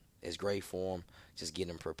it's great for them, just getting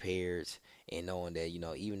them prepared and knowing that,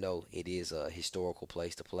 even though it is a historical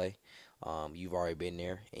place to play, you've already been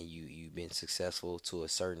there and you've been successful to a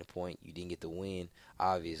certain point. You didn't get the win,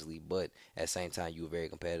 obviously, but at the same time, you were very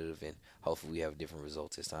competitive, and hopefully we have different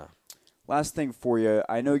results this time. Last thing for you,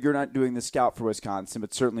 I know you're not doing the scout for Wisconsin,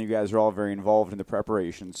 but certainly you guys are all very involved in the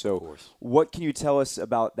preparation. So what can you tell us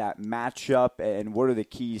about that matchup, and what are the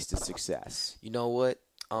keys to success? You know what?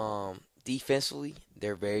 Defensively,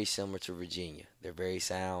 they're very similar to Virginia. They're very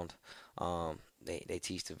sound. They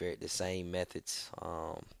teach the same methods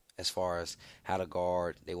as far as how to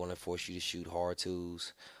guard. They want to force you to shoot hard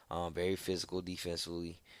twos, very physical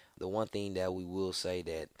defensively. The one thing that we will say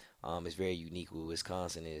that is very unique with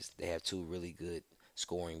Wisconsin is they have two really good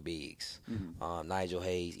scoring bigs, Nigel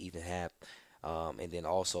Hayes, Ethan Happ, and then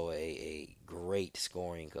also a great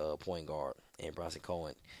scoring point guard in Bronson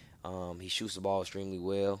Cohen. He shoots the ball extremely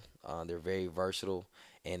well. They're very versatile,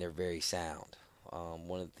 and they're very sound.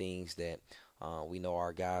 One of the things that we know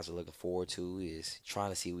our guys are looking forward to is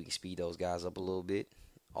trying to see if we can speed those guys up a little bit.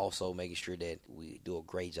 Also making sure that we do a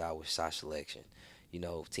great job with shot selection. You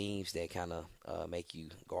know, teams that kind of make you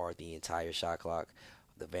guard the entire shot clock,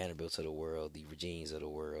 the Vanderbilts of the world, the Virginias of the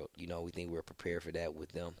world, you know, we think we're prepared for that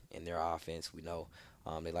with them and their offense. We know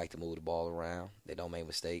they like to move the ball around. They don't make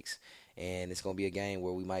mistakes. And it's going to be a game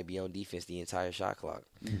where we might be on defense the entire shot clock.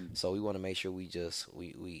 So we want to make sure we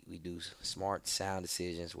do smart, sound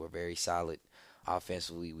decisions. We're very solid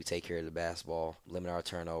offensively. We take care of the basketball, limit our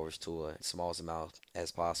turnovers to a smallest amount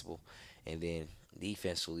as possible. And then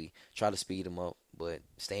defensively, try to speed them up, but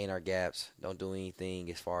stay in our gaps. Don't do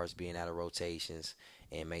anything as far as being out of rotations,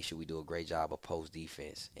 and make sure we do a great job of post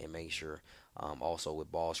defense, and make sure also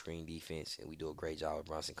with ball screen defense, and we do a great job with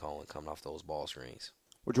Bronson Cohen coming off those ball screens.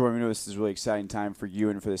 Well, Jordan, we know this is a really exciting time for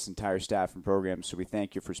you and for this entire staff and program, so we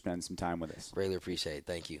thank you for spending some time with us. Greatly appreciate it.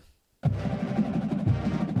 Thank you.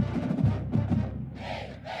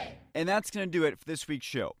 And that's going to do it for this week's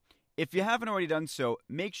show. If you haven't already done so,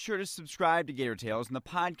 make sure to subscribe to Gator Tales in the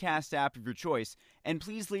podcast app of your choice, and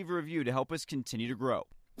please leave a review to help us continue to grow.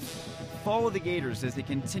 Follow the Gators as they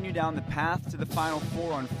continue down the path to the Final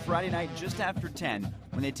Four on Friday night just after 10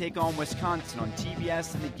 when they take on Wisconsin on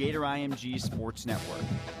TBS and the Gator IMG Sports Network.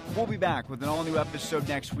 We'll be back with an all-new episode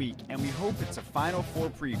next week, and we hope it's a Final Four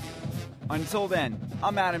preview. Until then,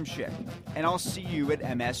 I'm Adam Schick, and I'll see you at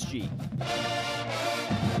MSG.